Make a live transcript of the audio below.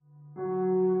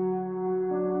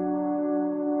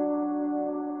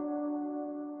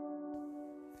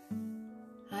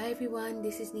everyone,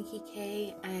 this is Nikki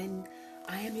K and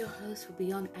I am your host for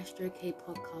Beyond Astro K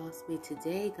podcast, where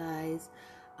today, guys,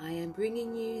 I am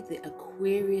bringing you the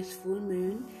Aquarius full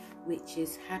moon, which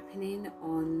is happening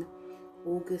on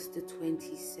August the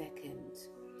 22nd.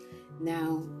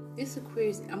 Now, this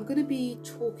Aquarius, I'm going to be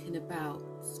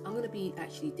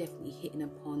actually definitely hitting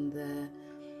upon the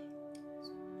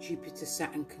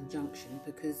Jupiter-Saturn conjunction,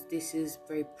 because this is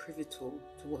very pivotal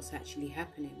to what's actually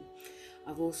happening.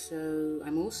 I'm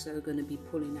also going to be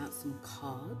pulling out some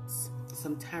cards,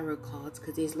 some tarot cards,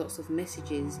 because there's lots of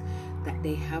messages that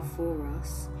they have for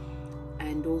us,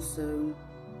 and also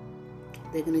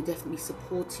they're going to definitely be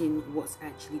supporting what's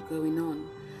actually going on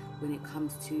when it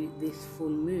comes to this full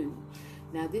moon.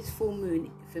 Now, this full moon,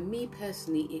 for me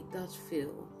personally, it does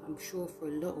feel, I'm sure for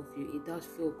a lot of you, it does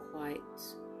feel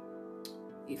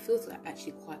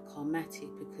actually quite karmatic,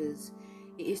 because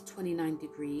it is 29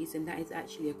 degrees, and that is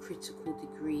actually a critical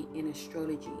degree in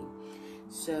astrology.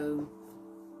 So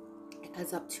it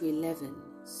adds up to 11.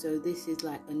 So this is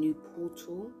like a new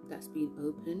portal that's been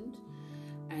opened.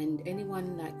 And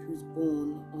anyone who's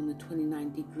born on the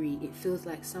 29 degree, it feels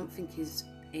like something is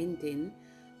ending,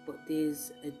 but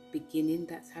there's a beginning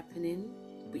that's happening.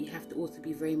 But you have to also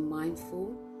be very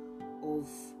mindful of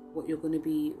what you're going to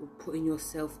be putting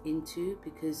yourself into,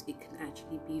 because it can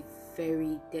actually be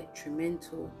very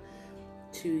detrimental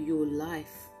to your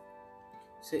life.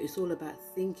 So it's all about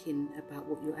thinking about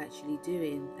what you're actually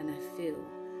doing, and I feel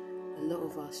a lot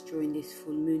of us during this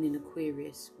full moon in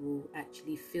Aquarius will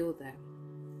actually feel that.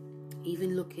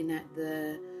 Even looking at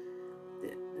the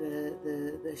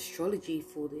astrology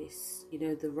for this,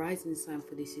 the rising sign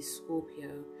for this is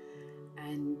Scorpio,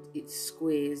 and it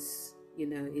squares.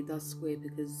 It does square,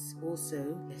 because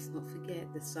also, let's not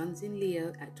forget, the sun's in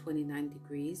Leo at 29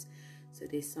 degrees. So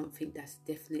there's something that's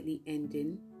definitely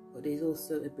ending, but there's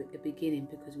also a beginning,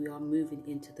 because we are moving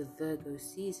into the Virgo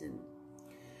season.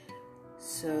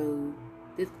 So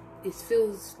it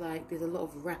feels like there's a lot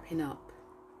of wrapping up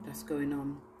that's going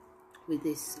on with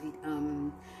this,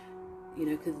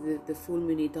 because the full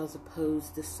moon, it does oppose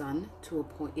the sun to a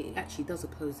point. It actually does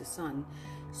oppose the sun.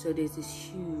 So there's this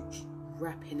huge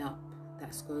wrapping up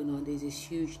that's going on. There's this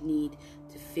huge need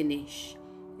to finish.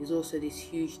 There's also this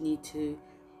huge need to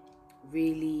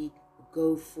really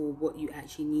go for what you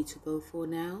actually need to go for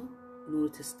now in order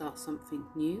to start something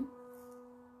new.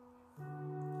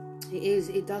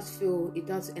 It does,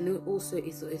 and also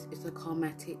it's a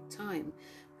karmatic time,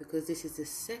 because this is the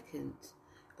second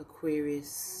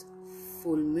Aquarius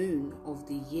full moon of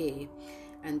the year,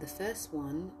 and the first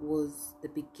one was the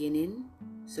beginning.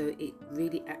 So it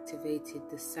really activated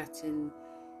the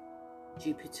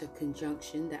Saturn-Jupiter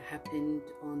conjunction that happened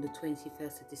on the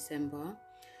 21st of December.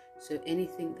 So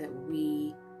anything that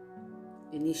we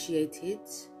initiated,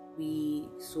 we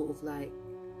sort of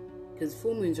because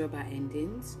full moons are about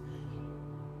endings.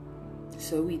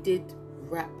 So we did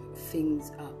wrap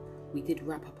things up. We did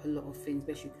wrap up a lot of things,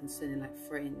 especially concerning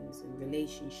friends and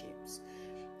relationships.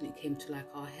 When it came to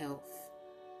our health,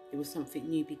 it was something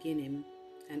new beginning.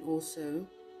 And also,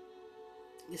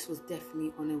 this was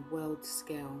definitely on a world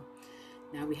scale.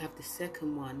 Now we have the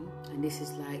second one, and this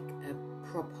is a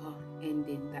proper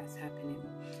ending that's happening.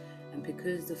 And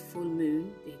because the full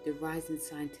moon, the rising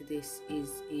sign to this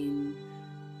is in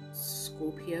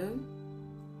Scorpio,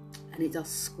 and it does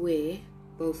square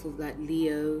both of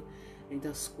Leo, and it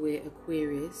does square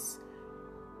Aquarius,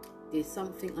 there's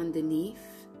something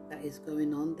underneath that is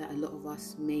going on that a lot of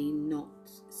us may not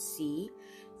see.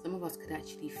 Some of us could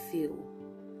actually feel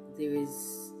there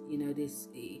is,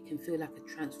 it can feel like a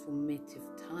transformative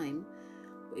time,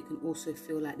 but it can also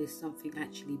feel like there's something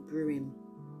actually brewing.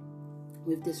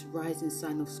 With this rising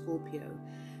sign of Scorpio,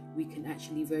 we can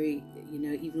actually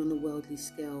even on a worldly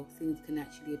scale, things can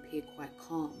actually appear quite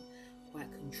calm, quite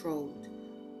controlled.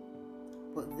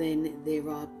 But then there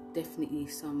are definitely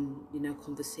some,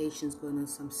 conversations going on,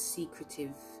 some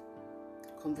secretive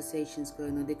conversations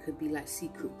going on. There could be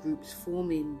secret groups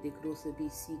forming. There could also be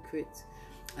secret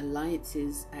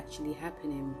alliances actually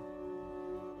happening.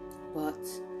 But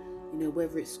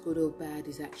whether it's good or bad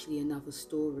is actually another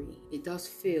story. It does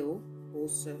feel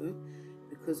also,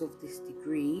 because of this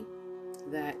degree,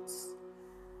 that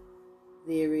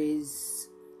there is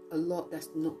a lot that's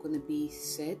not going to be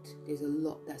said. There's a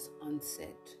lot that's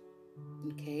unsaid.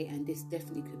 Okay, and this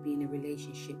definitely could be in a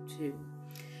relationship too.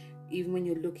 Even when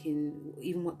you're looking,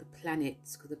 even what the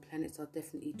planets, because the planets are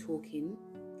definitely talking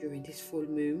during this full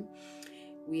moon.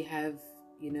 We have,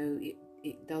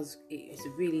 it's a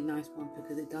really nice one,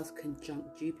 because it does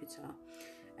conjunct Jupiter,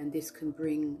 and this can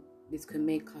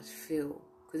make us feel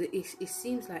because it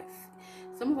seems like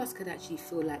some of us could actually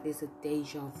feel like there's a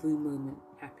deja vu moment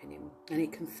happening, and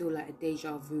it can feel like a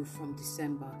deja vu from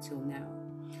December till now.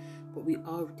 But we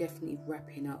are definitely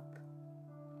wrapping up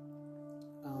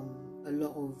a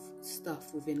lot of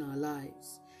stuff within our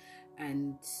lives,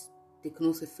 and they can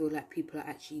also feel like people are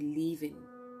actually leaving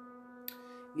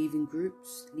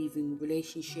groups, leaving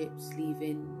relationships,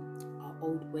 leaving our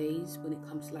old ways when it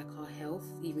comes to like our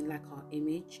health, even like our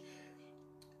image.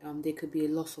 There could be a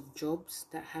loss of jobs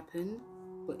that happen,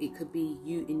 but it could be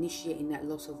you initiating that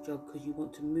loss of job because you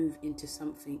want to move into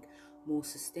something more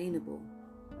sustainable.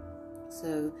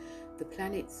 So the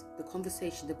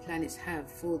conversation the planets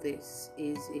have for this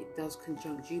is it does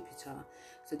conjunct Jupiter.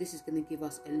 So this is going to give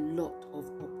us a lot of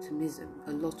optimism,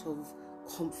 a lot of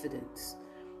confidence.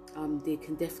 There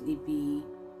can definitely be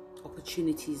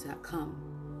opportunities that come.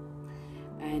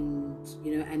 And,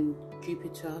 and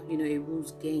Jupiter, it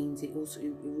rules gains. It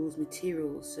rules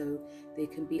materials. So there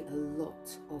can be a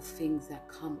lot of things that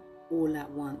come all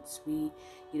at once.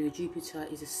 Jupiter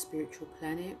is a spiritual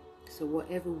planet. So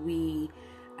whatever we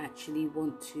actually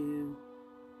want to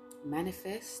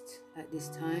manifest at this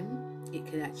time, it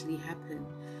can actually happen.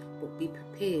 But be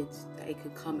prepared that it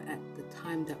could come at the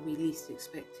time that we least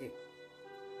expect it.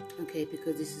 Okay,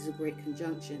 because this is a great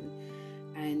conjunction.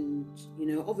 And,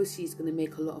 obviously it's going to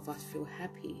make a lot of us feel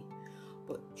happy.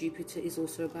 But Jupiter is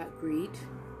also about greed.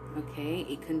 Okay,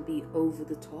 it can be over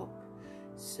the top.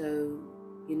 So,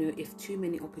 if too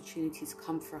many opportunities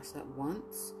come for us at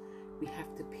once, we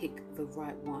have to pick the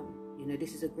right one.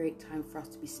 This is a great time for us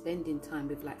to be spending time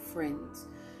with like friends,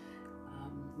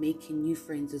 making new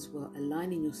friends as well,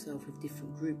 aligning yourself with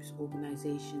different groups,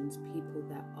 organizations, people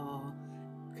that are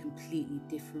completely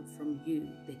different from you.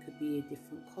 There could be a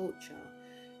different culture,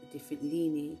 a different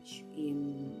lineage.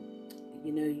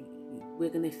 We're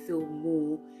going to feel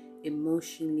more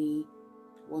emotionally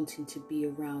wanting to be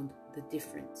around the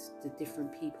different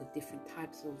people, different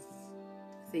types of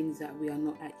things that we are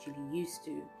not actually used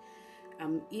to.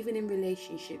 Even in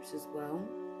relationships as well,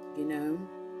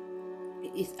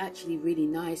 it's actually really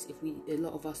nice if a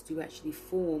lot of us do actually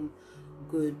form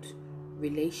good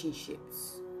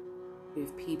relationships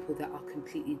with people that are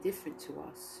completely different to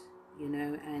us,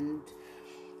 and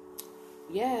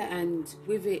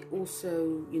with it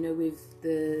also, with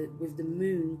the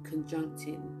moon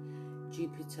conjuncting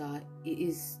Jupiter, it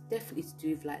is definitely to do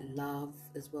with like love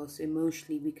as well. So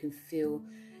emotionally we can feel,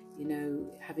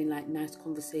 having like nice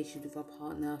conversations with our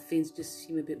partner. Things just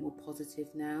seem a bit more positive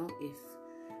now if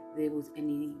there was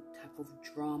any type of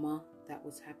drama that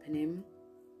was happening.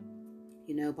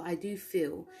 But I do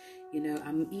feel,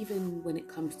 even when it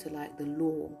comes to like the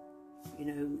law,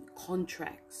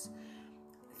 contracts,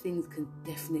 things can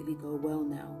definitely go well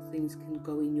now. Things can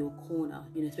go in your corner,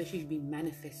 especially if you've been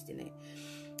manifesting it.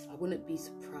 I wouldn't be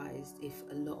surprised if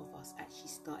a lot of us actually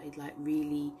started like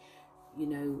really,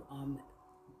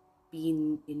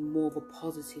 being in more of a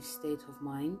positive state of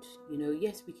mind.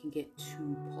 Yes, we can get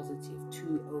too positive,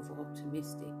 too over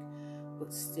optimistic,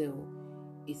 but still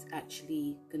it's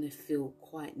actually going to feel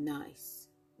quite nice.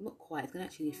 Not quite, it's going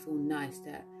to actually feel nice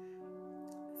that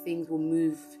things will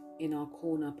move in our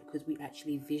corner because we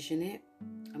actually vision it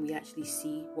and we actually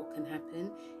see what can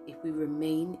happen if we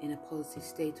remain in a positive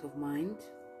state of mind.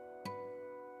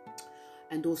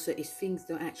 And also, if things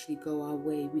don't actually go our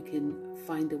way, we can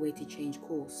find a way to change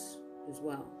course as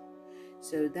well.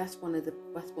 So that's what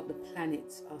the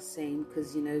planets are saying,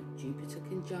 because Jupiter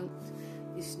conjunct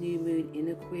this new moon in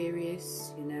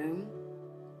Aquarius.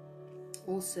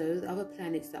 Also, the other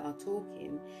planets that are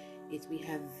talking is we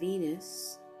have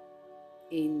Venus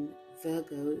in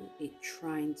Virgo, it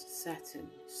trines Saturn.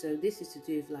 So this is to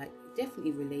do with like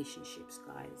definitely relationships,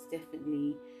 guys.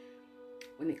 Definitely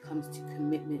when it comes to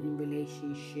commitment in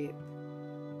relationship.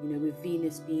 With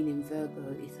Venus being in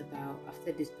Virgo, it's about, I've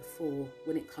said this before,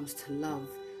 when it comes to love,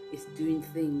 it's doing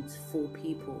things for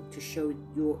people to show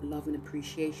your love and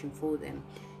appreciation for them.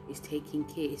 It's taking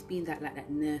care. It's being that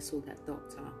nurse or that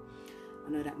doctor. I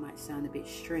know that might sound a bit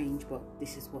strange, but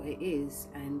this is what it is.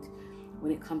 And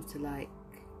when it comes to like,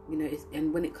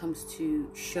 and when it comes to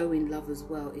showing love as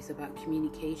well, it's about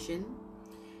communication.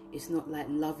 It's not like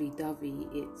lovey-dovey.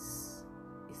 It's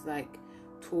like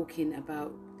talking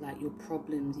about like your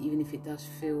problems, even if it does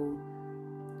feel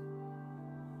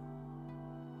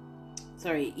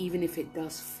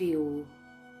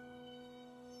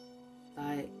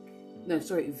like,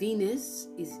 Venus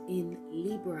is in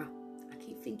Libra. I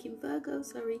keep thinking Virgo,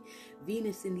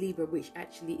 Venus in Libra, which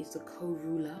actually is the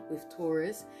co-ruler with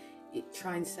Taurus. It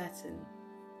trines Saturn.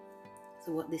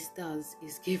 So what this does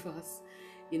is give us,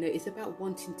 You know, it's about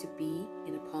wanting to be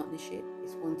in a partnership.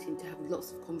 It's wanting to have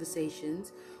lots of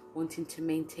conversations, wanting to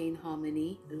maintain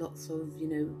harmony, lots of, you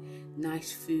know,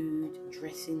 nice food,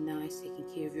 dressing nice, taking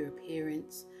care of your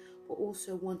appearance, but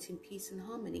also wanting peace and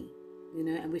harmony, you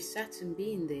know. And with Saturn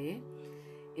being there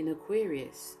in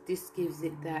Aquarius, this gives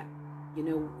it that, you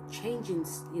know, changing,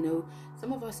 you know,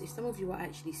 some of us, if some of you are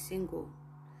actually single,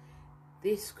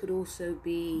 this could also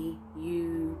be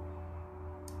you,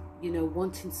 you know,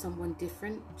 wanting someone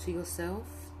different to yourself.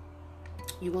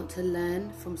 You want to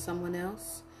learn from someone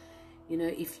else. You know,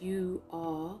 if you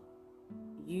are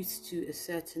used to a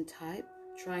certain type,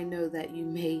 try know that you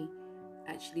may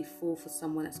actually fall for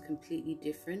someone that's completely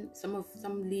different. Some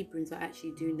Librans are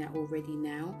actually doing that already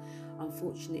now.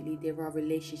 Unfortunately, there are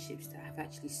relationships that have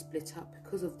actually split up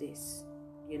because of this,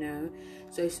 you know.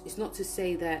 So it's not to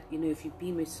say that, you know, if you've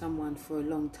been with someone for a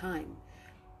long time,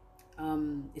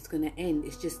 it's going to end.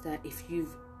 It's just that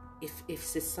if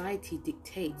society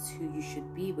dictates who you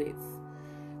should be with,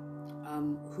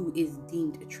 who is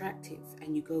deemed attractive,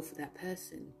 and you go for that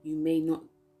person, you may not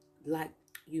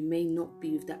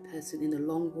be with that person in the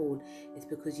long haul. It's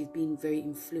because you've been very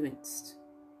influenced.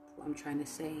 What I'm trying to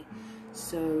say.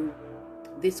 So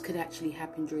this could actually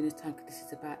happen during this time, because this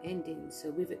is about ending. So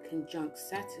with it conjunct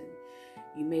Saturn,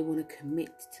 you may want to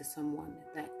commit to someone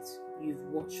that you've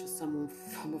watched for someone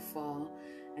from afar,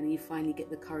 and you finally get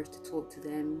the courage to talk to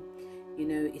them. You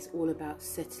know, it's all about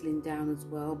settling down as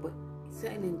well, but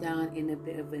settling down in a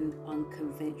bit of an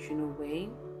unconventional way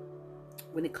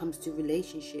when it comes to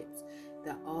relationships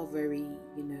that are very,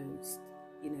 you know,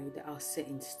 that are set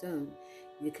in stone.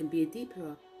 There can be a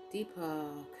deeper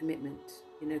commitment.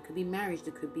 You know, it could be marriage,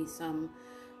 there could be some,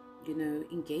 you know,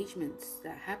 engagements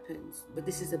that happens. But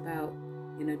this is about,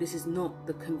 you know, this is not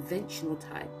the conventional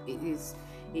type. I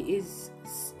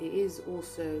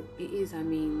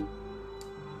mean,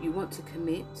 you want to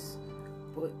commit,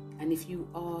 but, and if you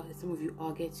are, some of you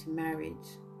are getting married,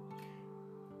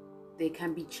 there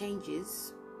can be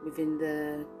changes within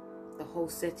the whole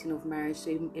setting of marriage. So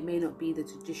it may not be the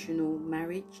traditional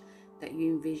marriage that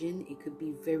you envision. It could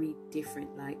be very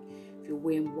different. Like if you're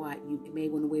wearing white, you may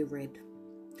want to wear red.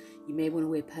 You may want to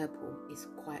wear purple. It's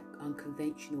quite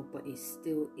unconventional, but it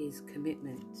still is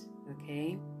commitment.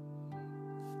 Okay?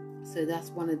 So that's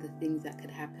one of the things that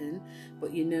could happen.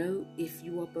 But you know, if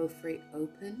you are both very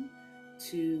open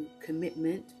to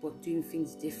commitment but doing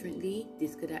things differently,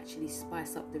 this could actually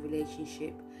spice up the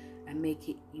relationship and make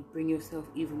it, you bring yourself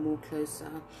even more closer.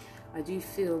 I do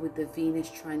feel with the Venus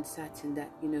trine Saturn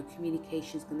that, you know,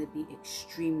 communication is going to be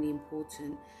extremely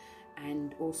important.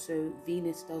 And also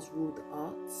Venus does rule the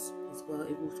arts as well.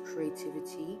 It rules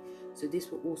creativity. So this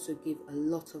will also give a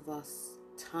lot of us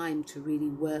time to really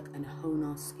work and hone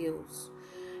our skills.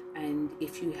 And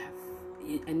if you have,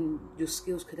 and your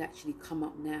skills could actually come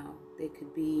up now. There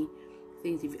could be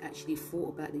things you've actually thought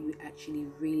about that you actually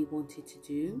really wanted to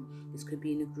do. This could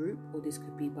be in a group, or this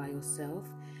could be by yourself.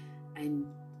 And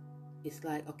it's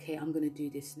like, okay, I'm going to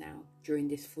do this now during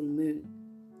this full moon.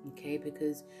 Okay,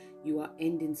 because you are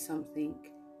ending something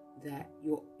that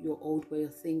your old way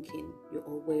of thinking, your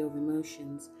old way of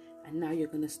emotions, and now you're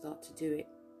going to start to do it.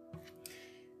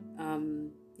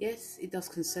 Yes, it does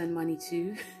concern money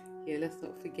too. Yeah, let's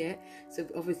not forget. So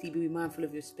obviously be mindful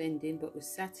of your spending, but with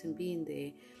Saturn being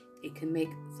there, it can make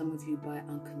some of you buy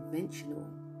unconventional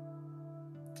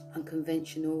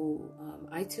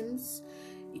items.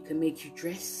 It can make you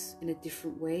dress in a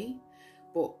different way,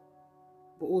 but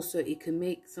also it can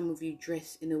make some of you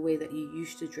dress in a way that you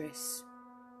used to dress.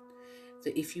 So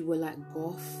if you were like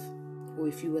goth, or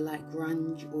if you were like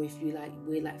grunge, or if you like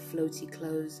wear like floaty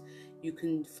clothes, you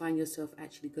can find yourself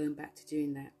actually going back to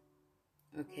doing that.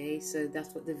 Okay, so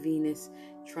that's what the Venus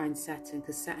trine Saturn,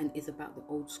 because Saturn is about the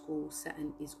old school.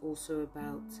 Saturn is also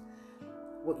about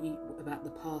about the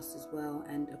past as well,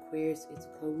 and Aquarius is a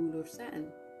co-ruler of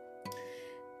Saturn.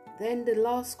 Then the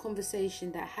last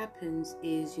conversation that happens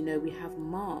is, you know, we have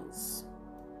Mars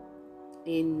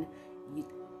in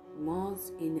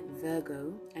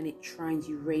Virgo, and it trines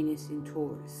Uranus in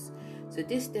Taurus. So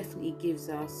this definitely gives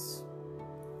us,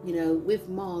 you know, with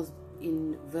Mars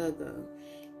in Virgo,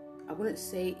 I wouldn't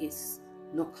say it's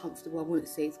not comfortable, I wouldn't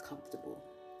say it's comfortable,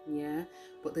 yeah,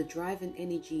 but the drive and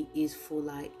energy is for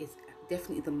like, it's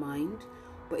definitely the mind,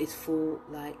 but it's for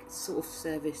like sort of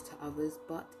service to others,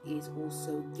 but is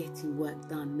also getting work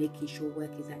done, making sure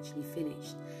work is actually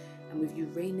finished. And with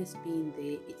Uranus being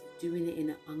there, it's doing it in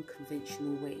an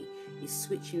unconventional way. It's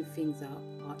switching things up.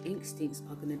 Our instincts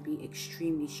are going to be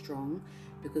extremely strong,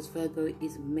 because Virgo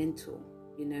is mental,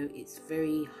 you know, it's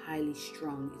very highly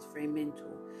strung, it's very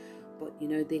mental. But, you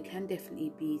know, there can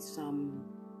definitely be some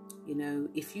You know,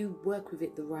 if you work with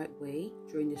it the right way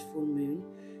during this full moon,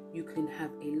 you can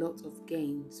have a lot of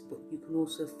gains, but you can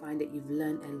also find that you've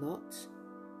learned a lot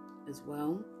as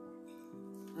well.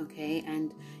 Okay,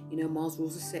 and you know, Mars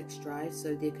rules the sex drive,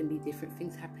 so there can be different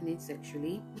things happening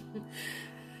sexually.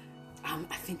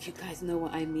 I think you guys know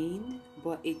what I mean,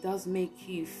 but it does make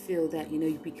you feel that, you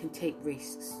know, we can take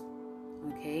risks.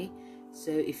 Okay,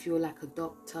 so if you're like a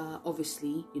doctor,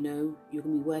 obviously, you know, you're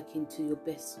gonna be working to your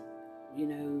best, you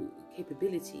know,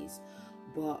 capabilities,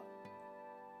 but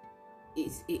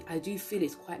I do feel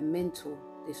it's quite mental,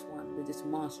 this one, with this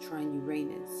Mars trine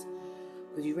Uranus,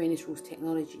 because Uranus rules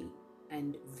technology,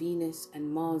 and Venus and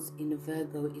Mars in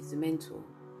Virgo is the mental.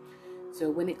 So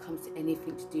when it comes to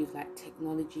anything to do with like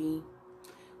technology,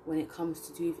 when it comes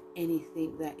to do with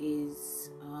anything that is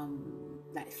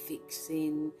like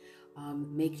fixing,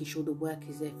 making sure the work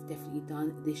is definitely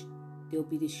done, there'll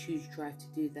be this huge drive to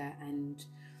do that. And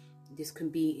this can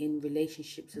be in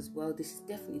relationships as well. This is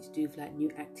definitely to do with like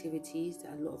new activities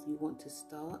that a lot of you want to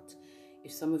start.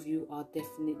 If some of you are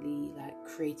definitely like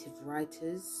creative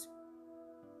writers,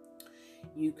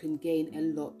 you can gain a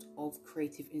lot of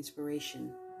creative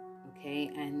inspiration. Okay,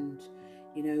 and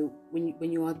you know,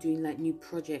 when you are doing like new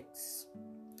projects,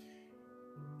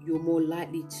 you're more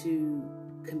likely to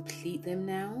complete them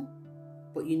now,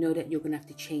 but you know that you're gonna have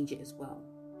to change it as well.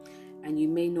 And you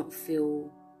may not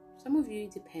feel, some of you,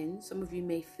 it depends, some of you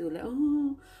may feel like,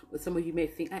 oh, but some of you may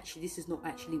think, actually this is not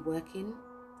actually working,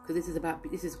 because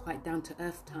this is quite down to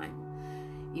earth time.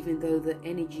 Even though the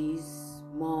energies,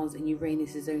 Mars and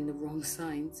Uranus, is in the wrong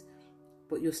signs,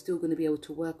 but you're still going to be able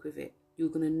to work with it. You're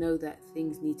going to know that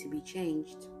things need to be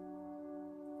changed,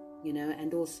 you know.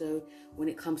 And also when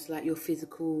it comes to like your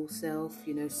physical self,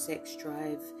 you know, sex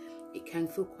drive, it can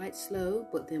feel quite slow,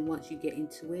 but then once you get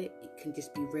into it, it can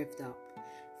just be revved up.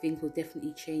 Things will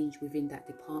definitely change within that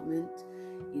department.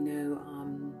 You know,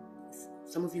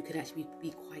 some of you could actually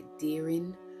be quite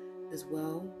daring as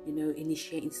well, you know,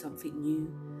 initiating something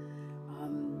new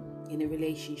in a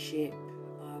relationship.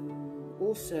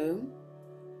 Also,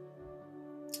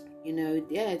 you know,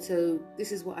 yeah, so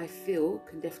this is what I feel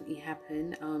can definitely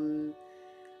happen.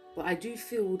 But I do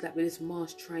feel that with this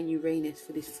Mars trine Uranus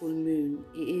for this full moon,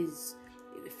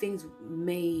 things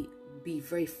may be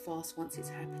very fast once it's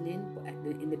happening, but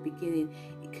in the beginning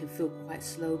it can feel quite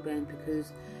slow burn,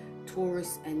 because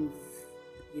Taurus and,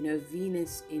 you know,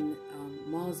 Venus in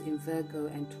Mars in Virgo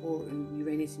and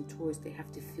Uranus in Taurus, they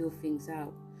have to feel things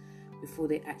out before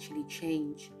they actually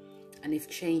change. And if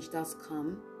change does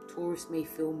come, Taurus may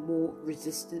feel more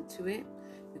resistant to it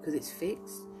because it's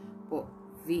fixed, but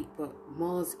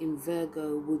Mars in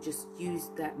Virgo will just use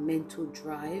that mental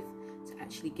drive to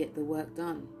actually get the work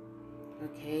done.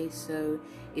 Okay, so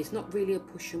it's not really a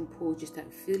push and pull, just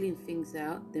like feeling things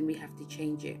out, then we have to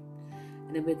change it.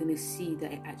 And then we're going to see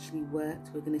that it actually worked.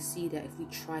 We're going to see that if we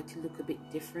try to look a bit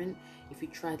different, if we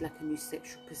tried like a new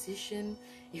sexual position,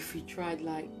 if we tried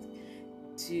like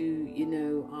to, you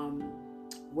know,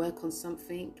 work on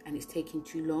something and it's taking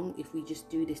too long, if we just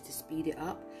do this to speed it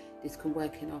up, this can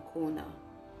work in our corner.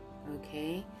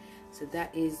 Okay, so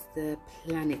that is the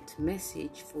planet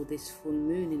message for this full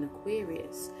moon in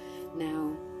Aquarius.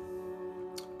 Now,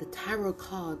 the tarot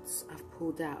cards I've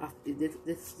pulled out,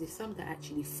 there's some that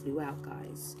actually flew out,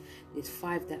 guys. There's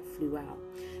 5 that flew out.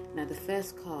 Now, the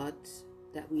first card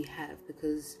that we have,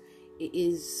 because it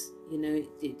is, you know,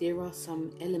 there are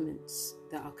some elements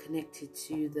that are connected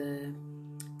to the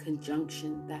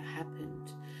conjunction that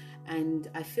happened. And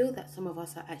I feel that some of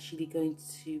us are actually going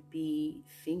to be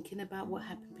thinking about what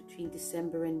happened between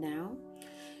December and now.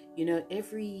 You know,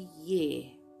 every year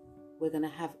we're going to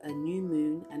have a new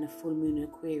moon and a full moon in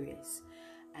Aquarius.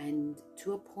 And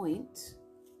to a point,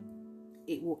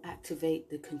 it will activate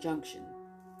the conjunction.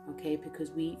 Okay, because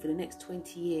for the next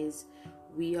 20 years,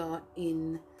 we are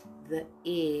in the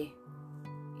air.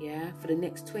 Yeah, for the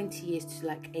next 20 years to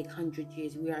like 800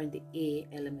 years, we are in the air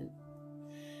element.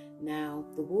 Now,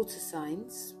 the water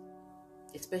signs,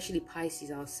 especially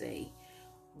Pisces, I'll say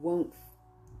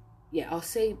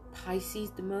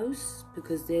Pisces the most,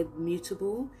 because they're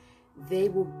mutable. They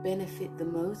will benefit the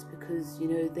most because, you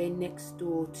know, they're next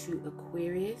door to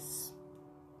Aquarius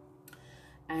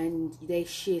and they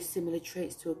share similar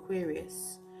traits to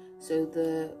Aquarius. So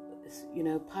you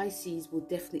know, Pisces will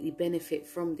definitely benefit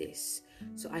from this.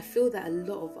 So I feel that a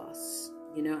lot of us,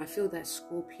 you know, I feel that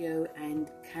Scorpio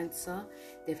and Cancer,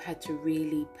 they've had to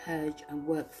really purge and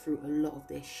work through a lot of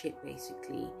their shit,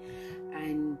 basically.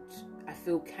 And I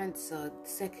feel Cancer,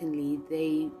 secondly,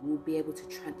 they will be able to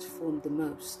transform the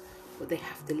most, but they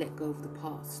have to let go of the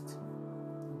past.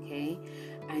 Okay?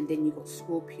 And then you've got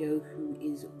Scorpio, who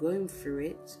is going through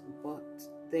it, but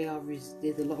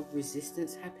there's a lot of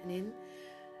resistance happening.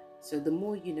 So the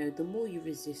more you know, the more you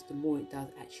resist, the more it does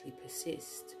actually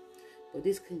persist. But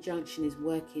this conjunction is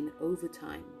working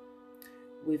overtime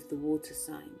with the water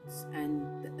signs,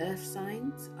 and the earth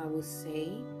signs, I will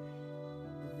say,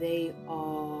 they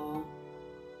are,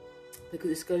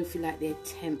 because it's going through like their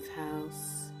 10th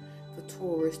house. For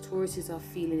Tauruses are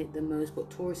feeling it the most, but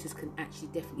Tauruses can actually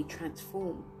definitely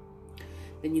transform.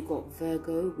 Then you've got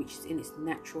Virgo, which is in its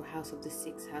natural house of the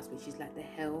 6th house, which is like the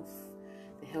health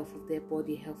of their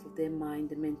body, health of their mind,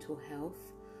 the mental health,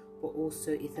 but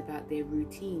also it's about their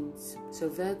routines. So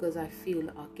Virgos, I feel,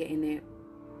 are getting it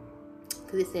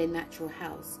because it's their natural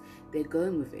house. They're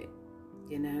going with it,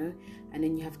 you know. And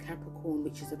then you have Capricorn,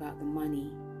 which is about the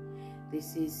money.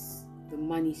 This is the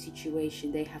money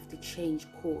situation. They have to change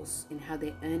course in how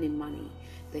they're earning money.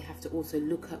 They have to also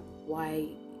look at why.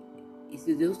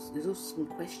 There's also some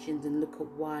questions, and look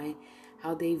at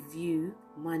how they view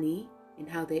money and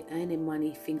how they're earning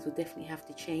money. Things will definitely have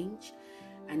to change.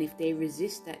 And if they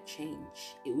resist that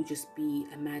change, it will just be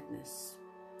a madness.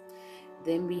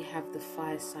 Then we have the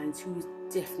fire signs, who's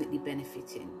definitely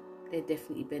benefiting. They're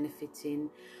definitely benefiting.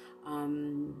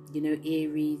 You know,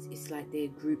 Aries, it's like their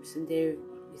groups and their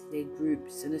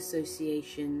groups and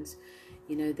associations.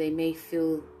 You know, they may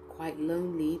feel quite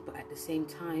lonely, but at the same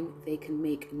time, they can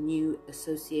make new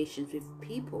associations with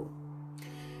people.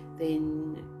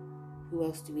 Then, who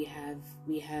else do we have?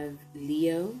 We have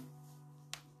Leo.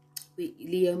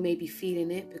 Leo may be feeling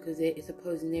it because it's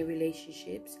opposing their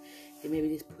relationships. There may be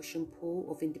this push and pull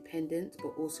of independence, but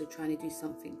also trying to do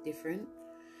something different.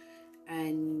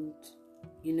 And,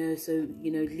 you know, so,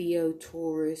 you know, Leo,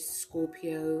 Taurus,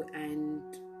 Scorpio, and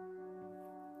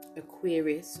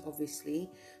Aquarius, obviously.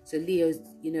 So Leos,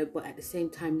 you know, but at the same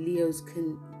time, Leos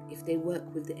can, if they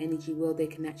work with the energy well, they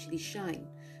can actually shine,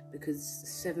 because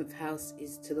the 7th house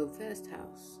is to the 1st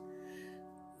house.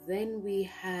 Then we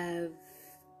have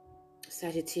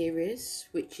Sagittarius,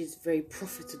 which is very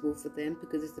profitable for them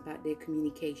because it's about their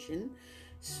communication.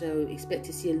 So expect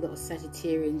to see a lot of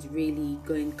Sagittarians really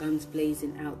going guns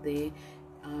blazing out there.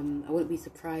 I wouldn't be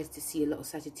surprised to see a lot of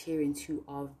Sagittarians who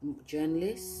are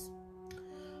journalists,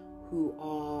 who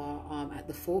are at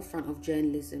the forefront of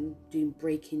journalism, doing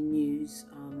breaking news.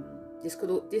 This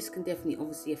can definitely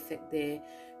obviously affect their,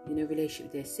 you know, relationship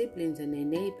with their siblings and their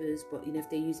neighbors. But, you know, if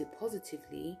they use it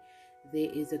positively, there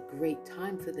is a great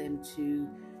time for them to,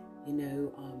 you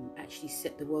know, actually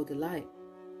set the world alight.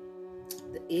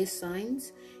 The air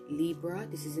signs, Libra,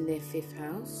 this is in their 5th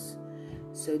house.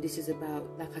 So this is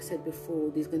about, like I said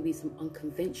before, there's going to be some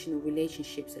unconventional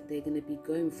relationships that they're going to be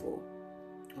going for.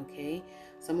 Okay,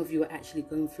 some of you are actually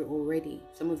going through already.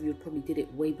 Some of you probably did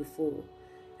it way before,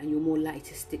 and you're more likely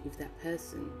to stick with that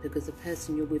person because the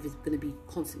person you're with is going to be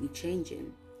constantly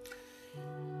changing.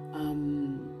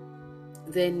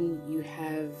 Then you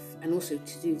have, and also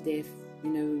to do with their, you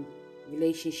know,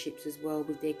 relationships as well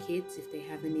with their kids. If they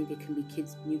have any, there can be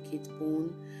new kids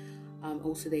born.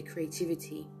 Also their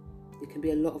creativity. There can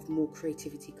be a lot of more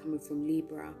creativity coming from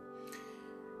Libra.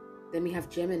 Then we have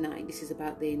Gemini. This is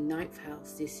about their 9th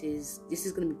house. This is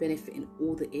going to be benefiting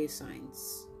all the air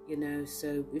signs, you know.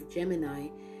 So with Gemini,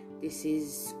 this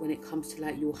is when it comes to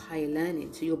like your higher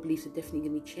learning. So your beliefs are definitely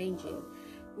going to be changing,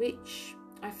 which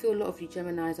I feel a lot of you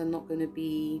Geminis are not going to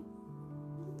be,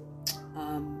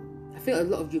 I feel a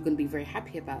lot of you are going to be very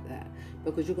happy about that,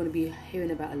 because you're going to be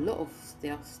hearing about a lot of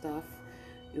stuff.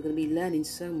 You're going to be learning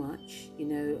so much, you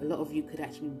know. A lot of you could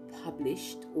actually be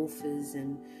published authors,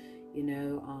 and, you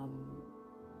know,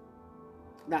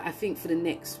 like I think for the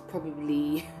next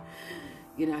probably,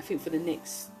 you know, I think for the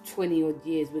next 20 odd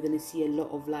years, we're going to see a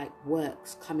lot of like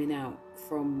works coming out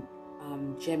from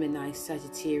Gemini,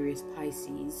 Sagittarius,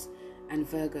 Pisces, and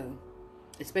Virgo,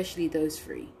 especially those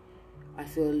three. I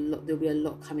feel there'll be a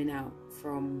lot coming out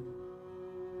from,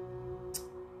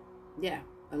 yeah,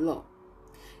 a lot,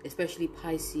 especially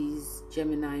Pisces,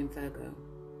 Gemini, and Virgo.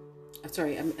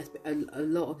 Sorry, a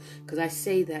lot, because I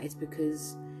say that it's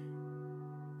because,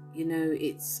 you know,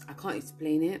 I can't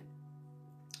explain it,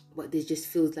 but there just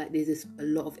feels like there's a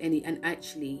lot of and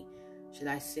actually, should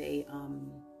I say,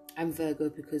 I'm Virgo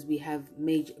because we have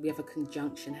a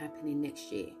conjunction happening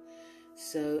next year.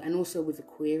 So, and also with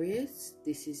Aquarius,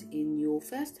 this is in your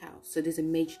 1st house. So there's a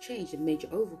major change, a major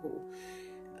overhaul.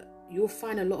 You'll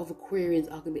find a lot of Aquarians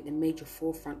are going to be at the major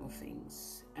forefront of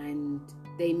things. And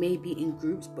they may be in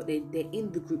groups, but they're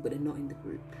in the group, but they're not in the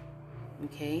group.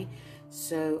 Okay?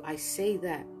 So I say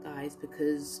that, guys,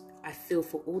 because I feel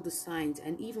for all the signs,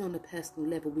 and even on a personal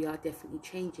level, we are definitely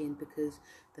changing, because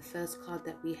the first card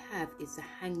that we have is the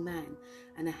Hangman,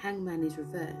 and the Hangman is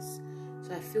reversed.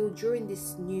 So I feel during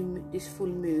this full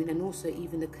moon, and also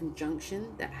even the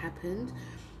conjunction that happened,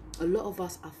 a lot of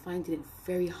us are finding it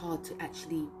very hard to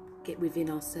actually get within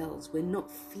ourselves. We're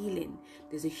not feeling.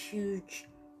 There's a huge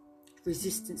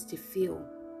resistance to feel.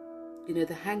 You know,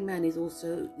 the Hangman is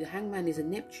a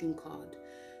Neptune card.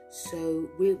 So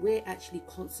we're actually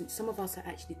some of us are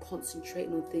actually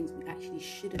concentrating on things we actually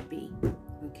shouldn't be.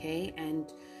 Okay,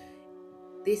 and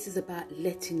this is about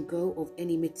letting go of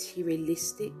any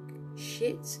materialistic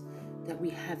shit that we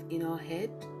have in our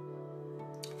head.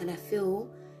 And I feel,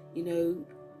 you know,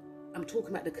 I'm talking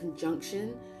about the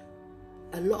conjunction.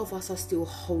 A lot of us are still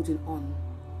holding on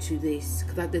to this,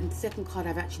 because the second card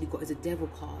I've actually got is a Devil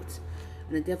card,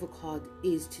 and the Devil card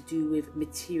is to do with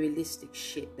materialistic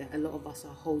shit that a lot of us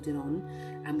are holding on,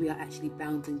 and we are actually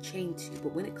bound and chained to.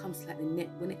 But when it comes to like the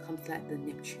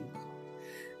Neptune card,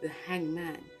 the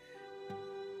Hangman,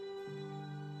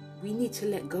 we need to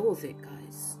let go of it,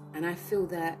 guys. And I feel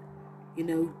that, you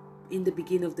know, in the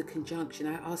beginning of the conjunction,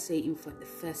 I'll say in for the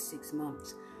first 6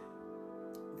 months,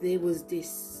 there was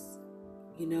this,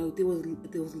 you know, there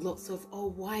was lots of, oh,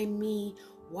 why me?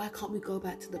 Why can't we go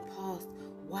back to the past?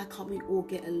 Why can't we all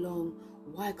get along?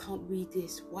 Why can't we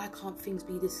this? Why can't things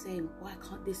be the same? Why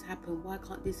can't this happen? Why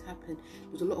can't this happen?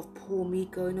 There's a lot of poor me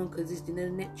going on, because this, you know,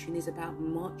 Neptune is about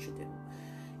martyrdom,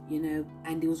 you know,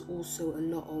 and there was also a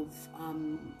lot of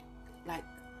like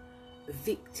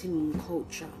victim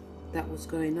culture that was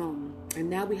going on. And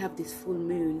now we have this full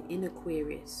moon in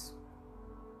Aquarius.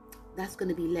 That's going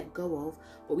to be let go of,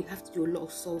 but we have to do a lot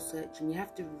of soul searching. We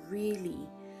have to really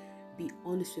be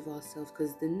honest with ourselves,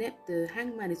 because the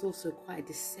Hangman is also quite a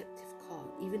deceptive card.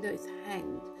 Even though it's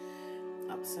hanged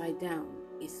upside down,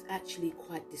 it's actually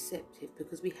quite deceptive,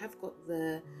 because we have got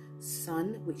the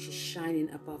sun, which is shining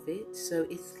above it. So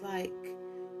it's like,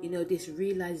 you know, this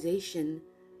realization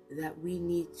that we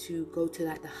need to go to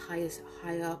like the higher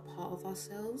part of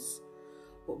ourselves.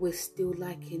 But we're still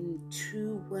like in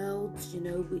two worlds, you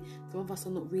know. Some of us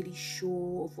are not really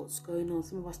sure of what's going on.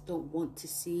 Some of us don't want to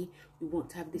see. We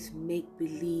want to have this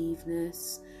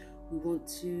make-believeness. We want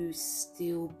to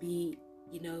still be,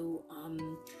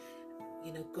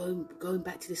 going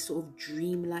back to this sort of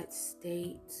dreamlike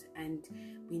state. And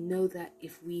we know that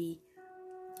we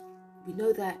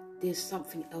know that there's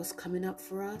something else coming up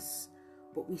for us,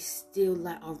 but we still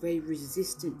like are very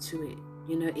resistant to it.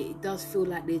 You know, it does feel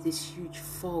like there's this huge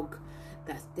fog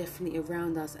that's definitely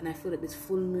around us, and I feel that this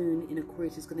full moon in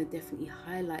Aquarius is going to definitely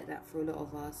highlight that for a lot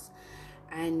of us.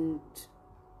 And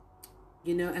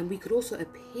you know, and we could also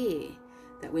appear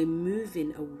that we're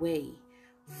moving away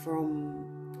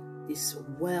from this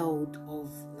world of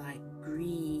like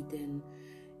greed and,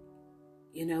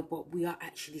 you know, but we are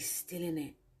actually still in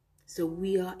it. So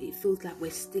it feels like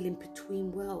we're still in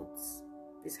between worlds.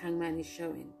 This Hangman is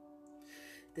showing.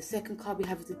 The second card we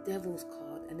have is the Devil's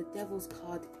card, and the Devil's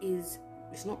card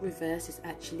it's not reversed, it's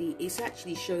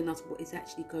actually showing us what is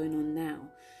actually going on now.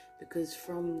 Because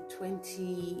from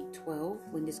 2012,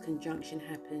 when this conjunction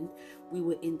happened, we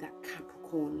were in that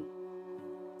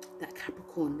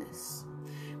Capricornness.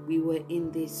 We were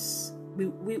in this, we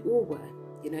all were,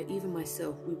 you know, even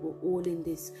myself, we were all in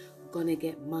this, gonna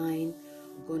get mine,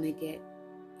 gonna get,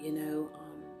 you know,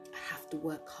 I have to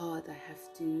work hard, I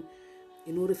have to,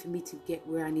 in order for me to get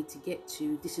where I need to get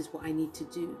to, this is what I need to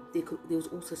do. There was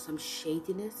also some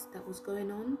shadiness that was going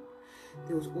on.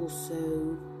 There was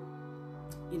also,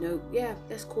 you know, yeah,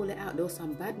 let's call it out. There was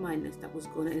some bad-mindedness that was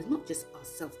going on. It's not just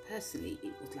ourselves personally.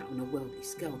 It was like on a worldly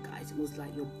scale, guys. It was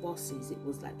like your bosses. It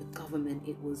was like the government.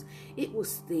 It was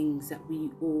things that we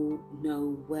all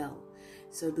know well.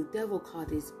 So the Devil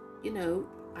card is, you know,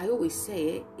 I always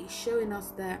say it. It's showing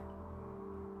us that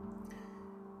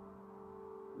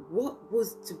what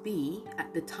was to be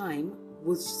at the time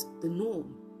was the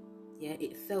norm. Yeah,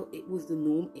 it was the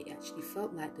norm. It actually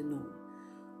felt like the norm.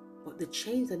 But the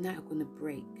chains are now going to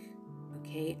break,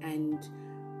 okay? And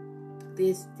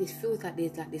this feels like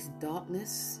there's like this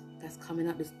darkness that's coming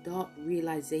up, this dark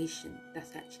realization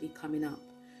that's actually coming up.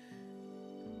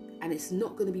 And it's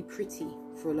not going to be pretty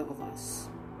for a lot of us,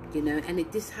 you know? And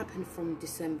this happened from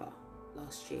December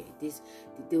last year.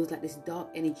 There was like this dark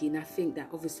energy, and I think that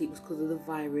obviously it was because of the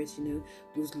virus, you know,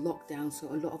 there was lockdown,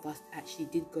 so a lot of us actually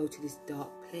did go to this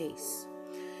dark place.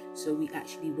 So we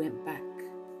actually went back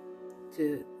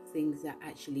to things that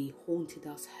actually haunted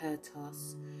us, hurt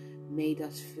us, made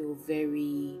us feel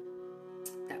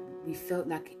that we felt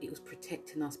like it was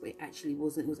protecting us, but it actually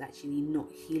wasn't. It was actually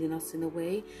not healing us in a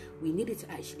way. We needed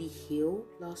to actually heal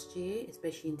last year,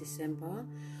 especially in December.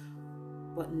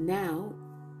 But now,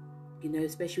 you know,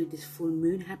 especially with this full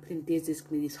moon happening, there's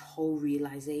this whole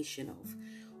realization of,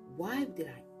 why did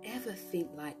I ever think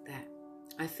like that?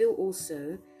 I feel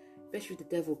also, especially with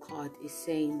the devil card, is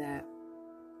saying that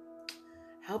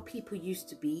how people used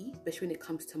to be, especially when it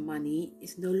comes to money,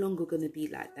 is no longer going to be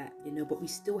like that, you know. But we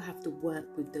still have to work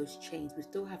with those chains. We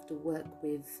still have to work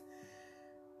with,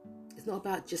 it's not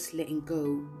about just letting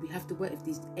go. We have to work with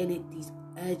these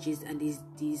urges and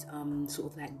these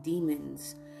sort of like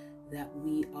demons that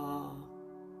we are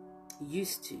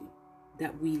used to,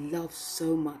 that we love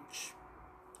so much.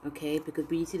 Okay, because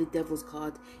when you see the devil's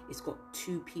card, it's got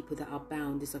two people that are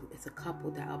bound. It's a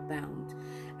couple that are bound,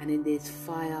 and then there's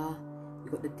fire.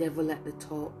 You've got the devil at the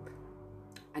top,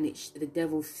 and the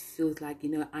devil feels like, you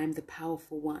know, I'm the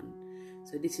powerful one,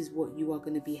 so this is what you are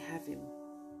going to be having.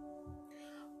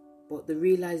 But the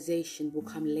realization will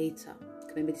come later.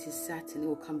 Remember, this is Saturn. It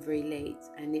will come very late,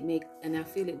 and I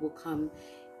feel it will come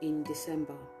in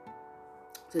December.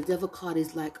 So the devil card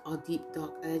is like our deep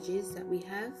dark urges that we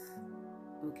have.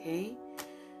 Okay.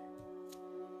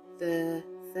 The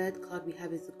third card we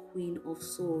have is the Queen of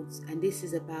Swords, and this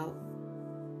is about,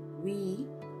 we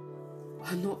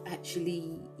are not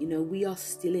actually, you know, we are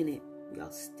still in it. We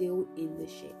are still in the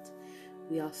shit.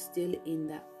 We are still in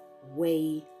that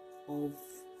way of,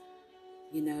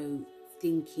 you know,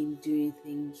 thinking, doing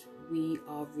things. We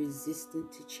are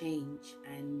resistant to change.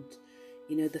 And,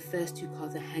 you know, the first two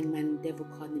cards are Hangman and Devil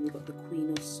card, and then we've got the Queen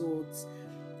of Swords.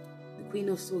 The Queen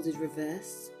of Swords is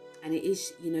reversed, and it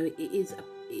is, you know,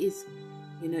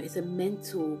 you know, it's a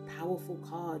mental, powerful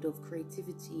card of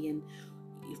creativity. And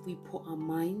if we put our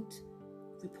mind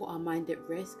at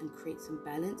rest and create some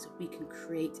balance, we can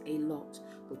create a lot.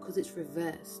 Because it's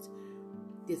reversed,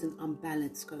 there's an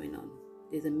unbalance going on.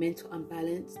 There's a mental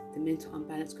unbalance. The mental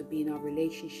unbalance could be in our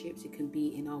relationships. It can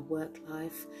be in our work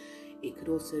life. It could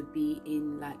also be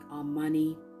in like our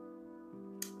money.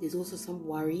 There's also some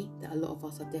worry that a lot of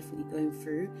us are definitely going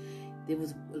through. There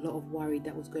was a lot of worry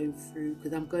that was going through,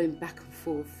 because I'm going back and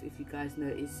forth, if you guys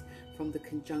notice, from the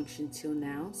conjunction till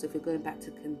now. So if we're going back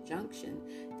to conjunction,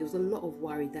 there was a lot of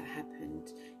worry that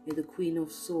happened. You know, the Queen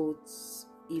of Swords,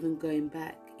 even going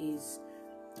back, is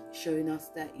showing us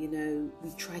that, you know,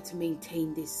 we try to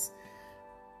maintain this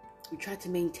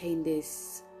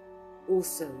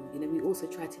also, you know, we also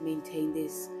try to maintain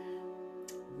this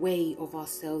way of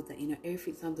ourselves that, you know,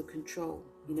 everything's under control.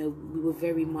 You know, we were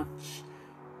very much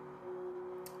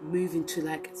moving to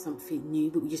like something new,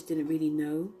 but we just didn't really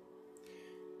know.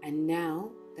 And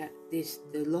now that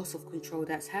the loss of control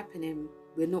that's happening,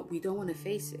 we don't want to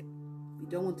face it. We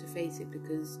don't want to face it,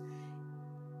 because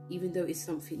even though it's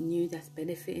something new that's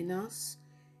benefiting us,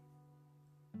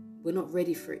 we're not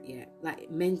ready for it yet. Like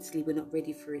mentally, we're not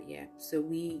ready for it yet. So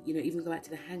we, you know, even go back to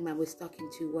the Hangman, we're stuck in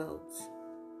two worlds.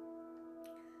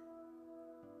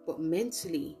 But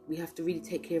mentally, we have to really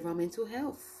take care of our mental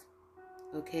health.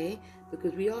 Okay?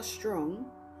 Because we are strong,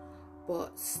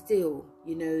 but still,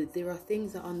 you know, there are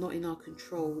things that are not in our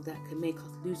control that can make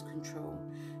us lose control.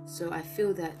 So I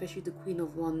feel that, especially the Queen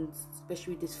of Wands,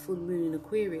 especially this full moon in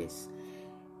Aquarius,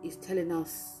 is telling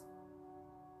us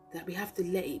that we have to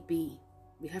let it be.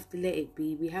 We have to let it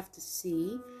be. We have to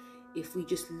see if we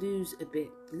just lose a bit,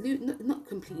 not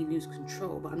completely lose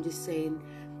control, but I'm just saying,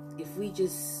 if we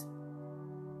just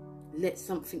let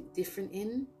something different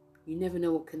in, you never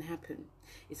know what can happen.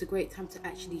 It's a great time to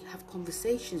actually have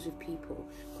conversations with people,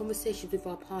 conversations with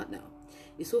our partner.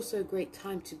 It's also a great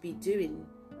time to be doing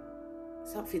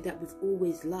something that we've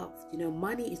always loved. You know,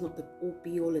 money is not the all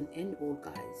be all and end all,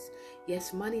 guys.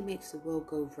 Yes, money makes the world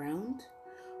go round.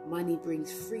 Money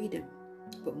brings freedom,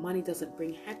 but money doesn't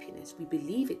bring happiness. We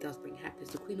believe it does bring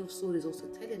happiness. The Queen of Swords is also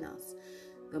telling us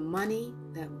the money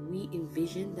that we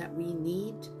envision, that we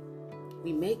need,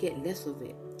 we may get less of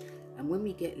it. And when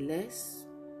we get less,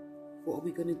 what are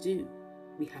we going to do?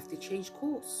 We have to change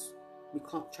course. We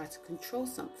can't try to control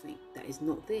something that is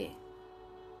not there.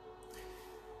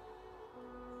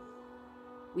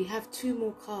 We have two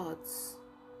more cards.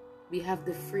 We have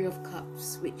the Three of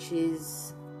Cups, which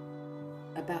is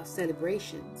about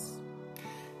celebrations.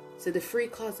 So the three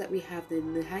cards that we have,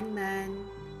 the Hangman,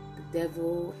 the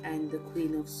Devil, and the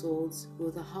Queen of Swords,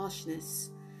 were the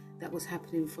harshness that was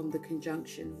happening from the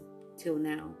conjunction till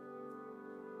now.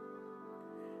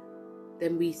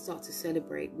 Then we start to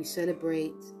celebrate. We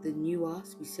celebrate the new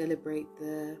us. We celebrate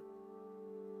there's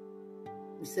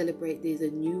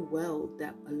a new world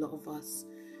that a lot of us,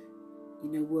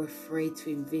 you know, we're afraid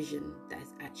to envision that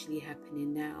is actually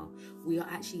happening now. We are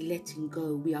actually letting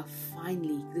go. We are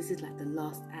finally, this is like the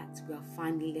last act, we are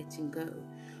finally letting go.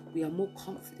 We are more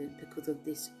confident because of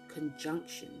this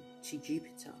conjunction to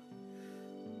Jupiter.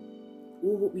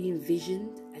 all what we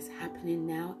envisioned as happening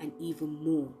now and even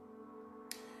more.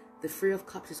 The Three of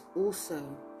Cups is also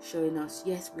showing us,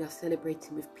 yes, we are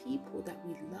celebrating with people that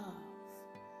we love,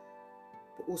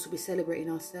 but also we're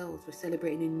celebrating ourselves. We're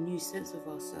celebrating a new sense of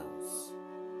ourselves.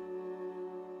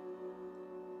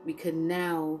 We can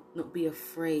now not be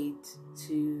afraid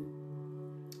to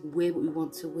wear what we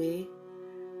want to wear,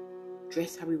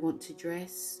 dress how we want to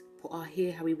dress, put our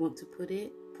hair how we want to put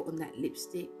it, put on that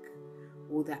lipstick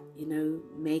or that,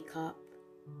 makeup.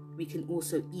 We can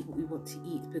also eat what we want to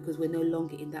eat, because we're no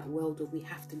longer in that world of we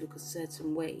have to look a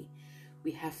certain way.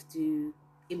 We have to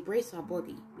embrace our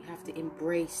body. We have to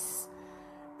embrace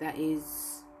that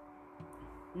is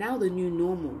now the new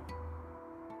normal.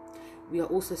 We are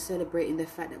also celebrating the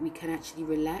fact that we can actually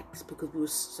relax, because we were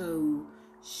so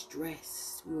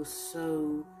stressed.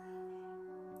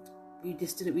 We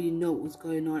just didn't really know what was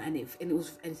going on, and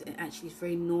actually it's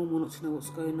very normal not to know what's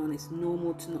going on. It's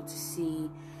normal to not to see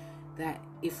that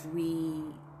if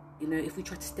we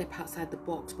try to step outside the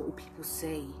box, what will people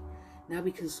say? Now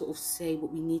we can sort of say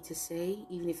what we need to say,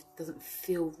 even if it doesn't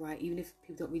feel right, even if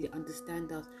people don't really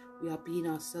understand us. We are being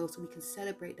ourselves, so we can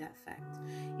celebrate that fact.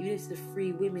 Even if it's the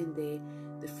three women there,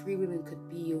 the three women could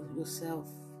be yourself.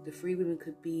 The three women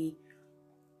could be,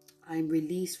 I'm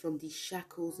released from these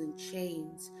shackles and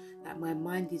chains, that my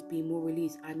mind is being more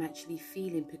released. I'm actually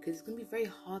feeling, because it's going to be very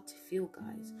hard to feel,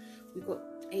 guys. We've got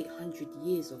 800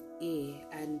 years of air,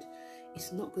 and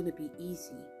it's not going to be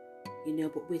easy,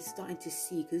 but we're starting to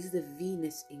see, because this is the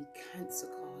Venus in Cancer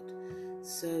card.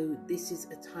 So this is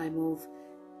a time of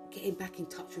getting back in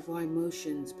touch with our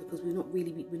emotions, because we're not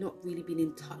really been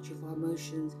in touch with our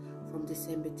emotions from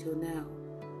December till now.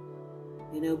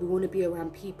 We want to be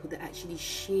around people that actually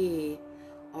share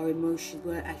our emotions.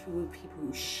 We're actually with people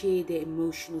who share their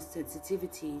emotional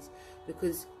sensitivities,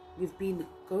 because we've been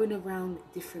going around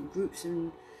different groups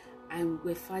and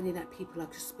we're finding that people are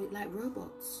just a bit like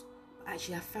robots. But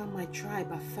actually, I found my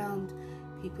tribe. I found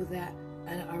people that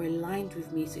are aligned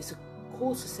with me. So it's a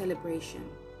cause for celebration.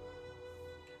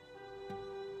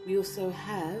 We also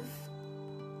have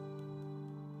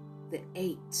the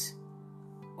 8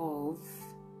 of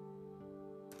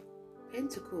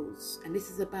Pentacles, and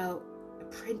this is about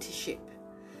apprenticeship.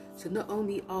 So not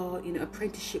only are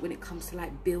apprenticeship when it comes to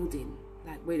like building,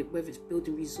 like whether it's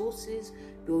building resources,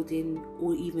 building,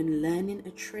 or even learning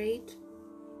a trade.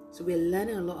 So we're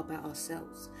learning a lot about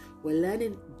ourselves. We're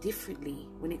learning differently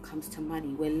when it comes to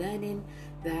money. We're learning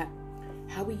that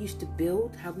how we used to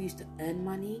build, how we used to earn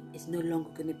money is no longer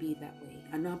going to be that way.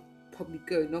 And I'm probably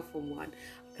going off on one,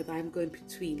 because I'm going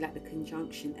between like the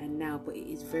conjunction and now, but it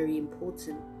is very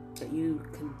important that you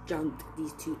conjunct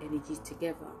these two energies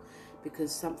together,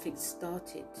 because something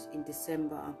started in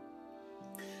December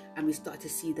and we started to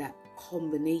see that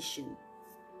combination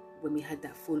when we had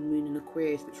that full moon in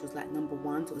Aquarius, which was like number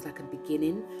 1. So it was like a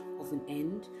beginning of an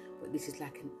end, but this is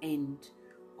like an end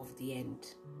of the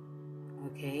end.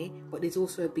 Okay, but there's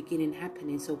also a beginning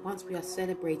happening. So once we are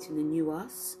celebrating the new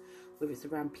us, whether it's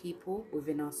around people,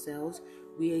 within ourselves,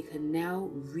 we can now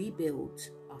rebuild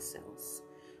ourselves.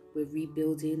 We're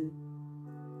rebuilding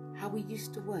how we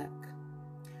used to work.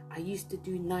 I used to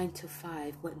do 9 to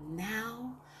 5, but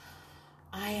now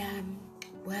I am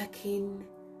working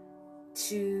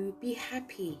to be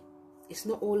happy. It's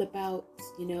not all about,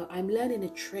 I'm learning a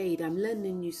trade, I'm learning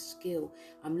a new skill,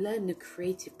 I'm learning a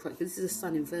creative project. This is a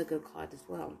Sun in Virgo card as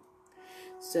well.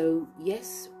 So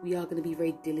yes, we are going to be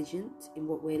very diligent in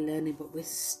what we're learning, but we're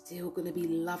still going to be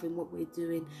loving what we're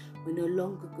doing. We're no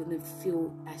longer going to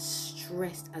feel as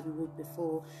stressed as we would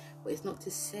before. But it's not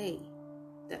to say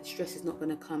that stress is not going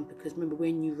to come, because remember,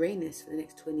 we're in Uranus for the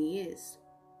next 20 years.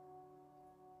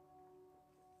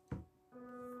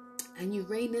 And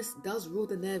Uranus does rule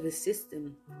the nervous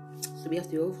system. So we have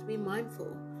to always be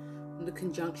mindful in the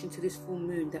conjunction to this full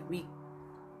moon that we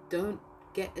don't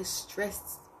get as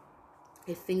stressed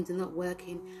if things are not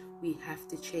working. We have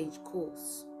to change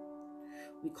course.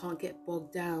 We can't get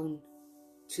bogged down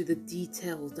to the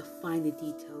details, the finer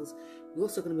details. We're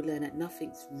also going to learn that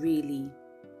nothing's really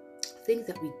things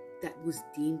that was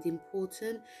deemed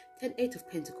important. 8 of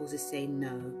Pentacles is saying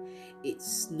no,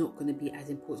 it's not going to be as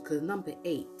important, because number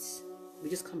 8, we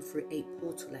just come through 8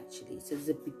 portal actually. So there's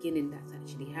a beginning that's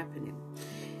actually happening.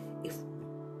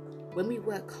 When we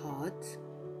work hard,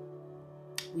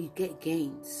 we get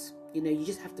gains. You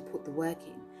just have to put the work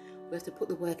in. We have to put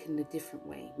the work in a different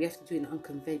way. We have to do it in an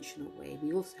unconventional way.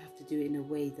 We also have to do it in a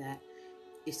way that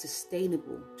is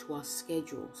sustainable to our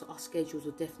schedule. So our schedules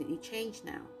will definitely change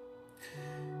now.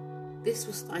 This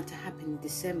was starting to happen in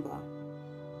December.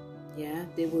 Yeah,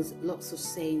 there was lots of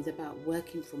sayings about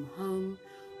working from home,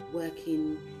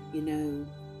 working,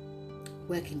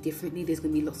 working differently. There's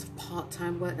going to be lots of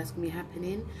part-time work that's going to be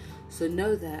happening. So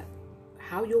know that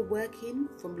how you're working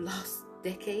from last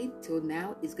decade till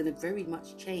now is going to very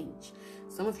much change.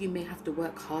 Some of you may have to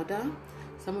work harder.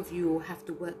 Some of you will have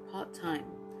to work part-time.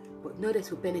 But know this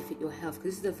will benefit your health,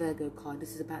 because this is the Virgo card.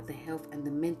 This is about the health and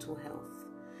the mental health.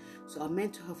 So our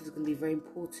mental health is going to be very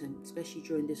important, especially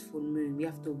during this full moon. We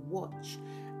have to watch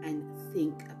and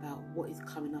think about what is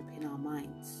coming up in our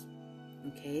minds.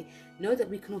 Okay? Know that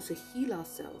we can also heal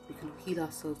ourselves. We can heal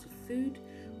ourselves with food.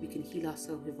 We can heal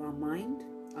ourselves with our mind.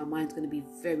 Our mind's going to be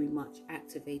very much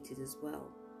activated as well.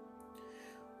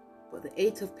 But the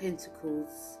Eight of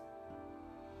Pentacles,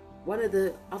 one of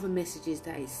the other messages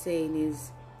that it's saying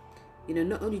is, you know,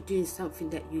 not only doing something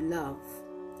that you love,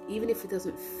 even if it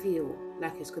doesn't feel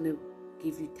like it's going to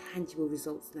give you tangible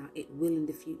results now, it will in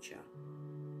the future.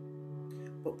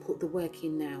 But put the work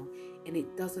in now. And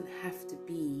it doesn't have to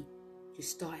be you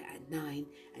start at 9.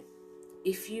 And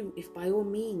if by all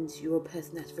means you're a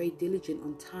person that's very diligent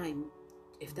on time,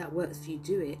 if that works for you,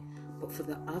 do it. But for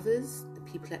the others, the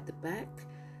people at the back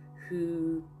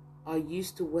who are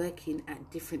used to working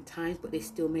at different times but they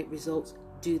still make results,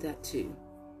 do that too.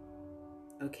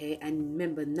 Okay? And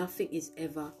remember, nothing is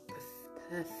ever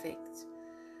perfect.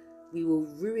 We will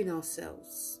ruin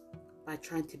ourselves by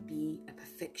trying to be a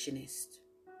perfectionist,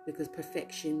 because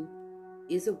perfection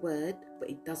is a word, but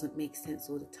it doesn't make sense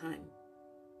all the time.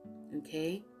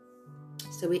 Okay?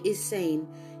 So it is saying,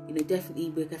 you know,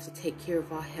 definitely we have to take care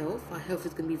of our health. Our health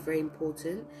is going to be very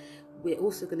important. We're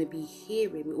also going to be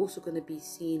hearing, we're also going to be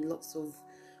seeing lots of,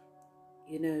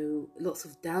 you know, lots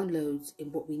of downloads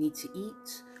in what we need to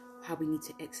eat, how we need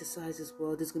to exercise as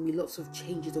well. There's going to be lots of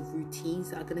changes of routines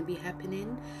that are going to be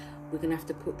happening. We're going to have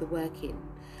to put the work in.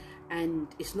 And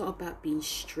it's not about being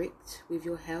strict with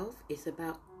your health. It's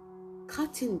about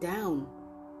cutting down.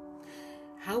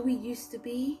 How we used to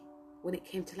be when it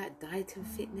came to like diet and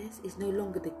fitness is no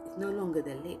longer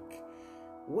the lick.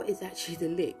 What is actually the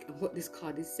lick? And what this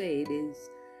card is saying is,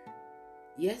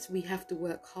 yes, we have to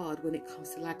work hard when it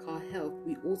comes to like our health.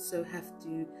 We also have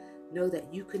to know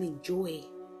that you can enjoy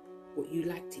what you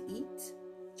like to eat.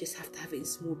 Just have to have it in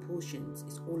small portions.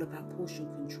 It's all about portion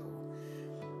control.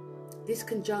 This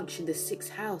conjunction, the 6th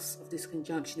house of this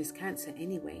conjunction is Cancer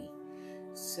anyway.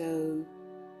 So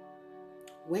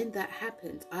when that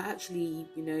happens, I actually,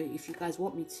 you know, if you guys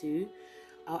want me to,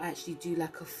 I'll actually do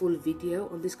like a full video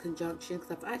on this conjunction,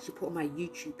 because I've actually put on my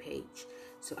YouTube page,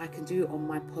 so I can do it on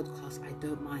my podcast. I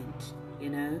don't mind,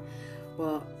 you know.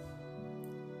 But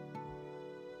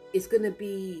it's going to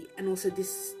be, and also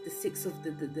this, the 6 of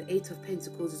the 8 of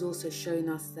Pentacles is also showing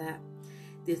us that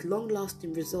there's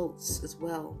long-lasting results as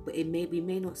well. But we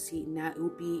may not see it now. It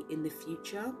will be in the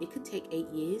future. It could take 8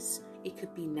 years. It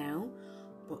could be now.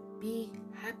 But be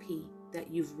happy that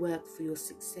you've worked for your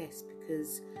success,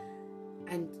 because,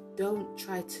 and don't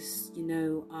try to, you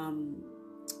know,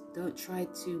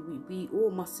 we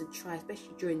all mustn't try,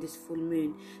 especially during this full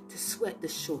moon, to sweat the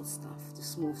short stuff, the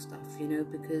small stuff, you know,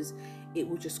 because it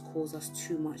will just cause us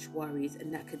too much worries,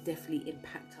 and that could definitely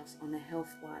impact us on a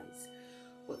health wise.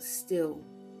 But still,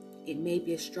 it may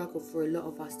be a struggle for a lot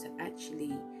of us to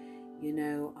actually, you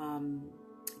know,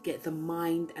 get the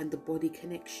mind and the body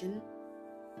connection.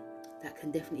 That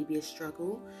can definitely be a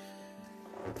struggle.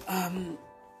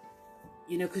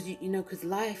 You know, because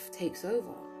life takes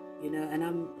over, you know,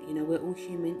 and we're all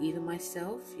human, even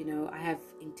myself, you know, I have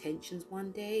intentions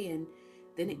one day and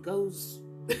then it goes,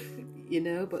 you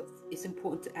know, but it's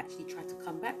important to actually try to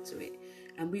come back to it.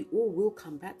 And we all will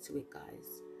come back to it,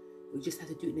 guys. We just have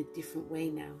to do it in a different way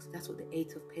now. So that's what the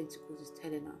 8 of Pentacles is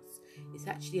telling us. It's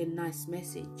actually a nice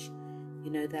message,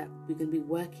 you know, that we're going to be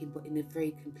working, but in a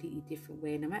very completely different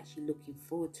way. And I'm actually looking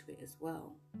forward to it as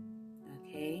well.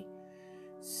 Okay.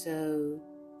 So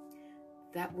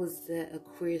that was the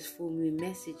Aquarius full moon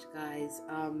message, guys.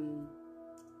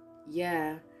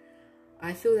 Yeah,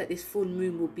 I feel that this full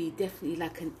moon will be definitely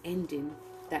like an ending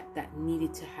that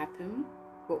needed to happen,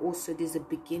 but also there's a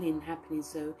beginning happening.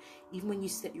 So even when you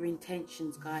set your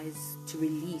intentions, guys, to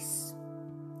release,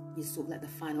 it's sort of like the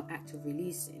final act of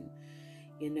releasing,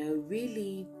 you know,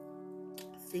 really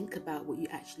think about what you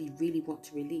actually really want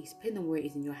to release, depending on where it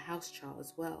is in your house chart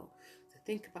as well. So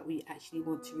think about what you actually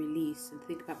want to release, and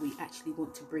think about what you actually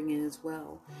want to bring in as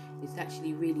well. It's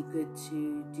actually really good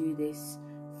to do this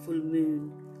full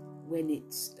moon when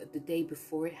it's the day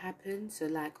before it happens. So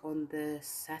like on the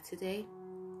Saturday,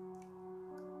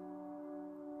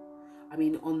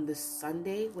 on the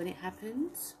Sunday when it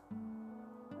happens.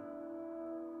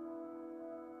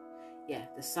 Yeah,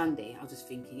 the Sunday, I was just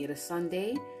thinking, yeah, the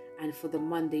Sunday and for the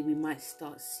Monday we might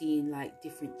start seeing like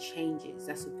different changes.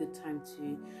 That's a good time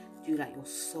to do like your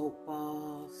salt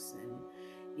baths, and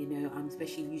you know, I'm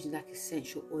especially using like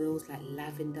essential oils like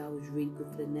lavender, which is really good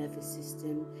for the nervous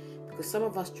system, because some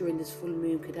of us during this full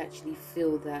moon could actually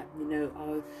feel that, you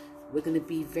know, we're going to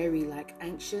be very like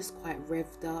anxious, quite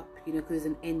revved up, you know, because there's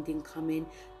an ending coming.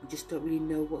 We just don't really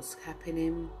know what's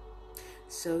happening.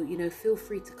 So, you know, feel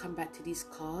free to come back to these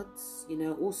cards. You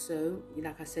know, also,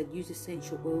 like I said, use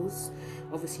essential oils.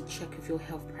 Obviously, check with your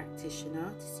health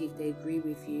practitioner to see if they agree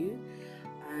with you.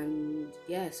 And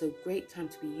yeah, so great time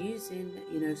to be using,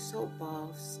 you know, salt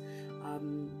baths,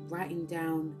 writing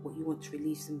down what you want to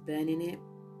release and burning it.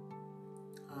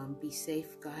 Be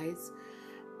safe, guys.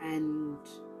 And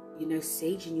you know,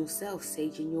 saging yourself,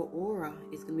 saging your aura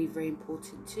is going to be very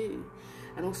important too.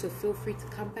 And also feel free to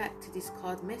come back to these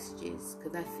card messages,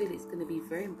 because I feel it's going to be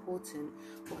very important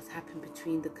what's happened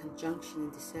between the conjunction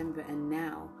in December and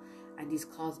now, and these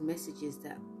cards messages,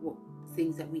 that what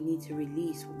things that we need to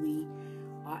release, what we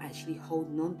are actually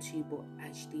holding on to, but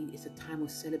actually it's a time of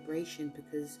celebration,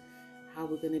 because how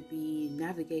we're going to be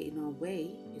navigating our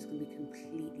way is going to be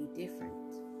completely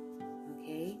different.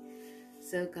 Okay,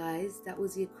 so guys, that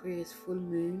was the Aquarius full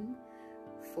moon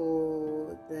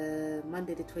for the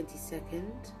Monday the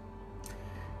 22nd,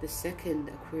 the second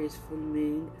Aquarius full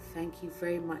moon. Thank you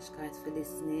very much, guys, for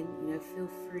listening. You know, feel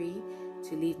free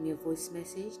to leave me a voice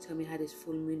message, tell me how this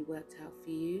full moon worked out for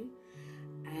you,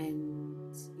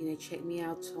 and you know, check me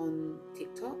out on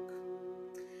TikTok.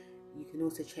 You can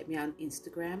also check me out on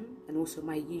Instagram, and also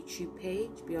my YouTube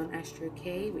page, Beyond Astro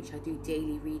K, which I do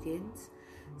daily readings.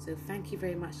 So thank you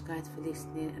very much, guys, for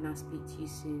listening, and I'll speak to you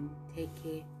soon. Take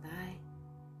care. Bye.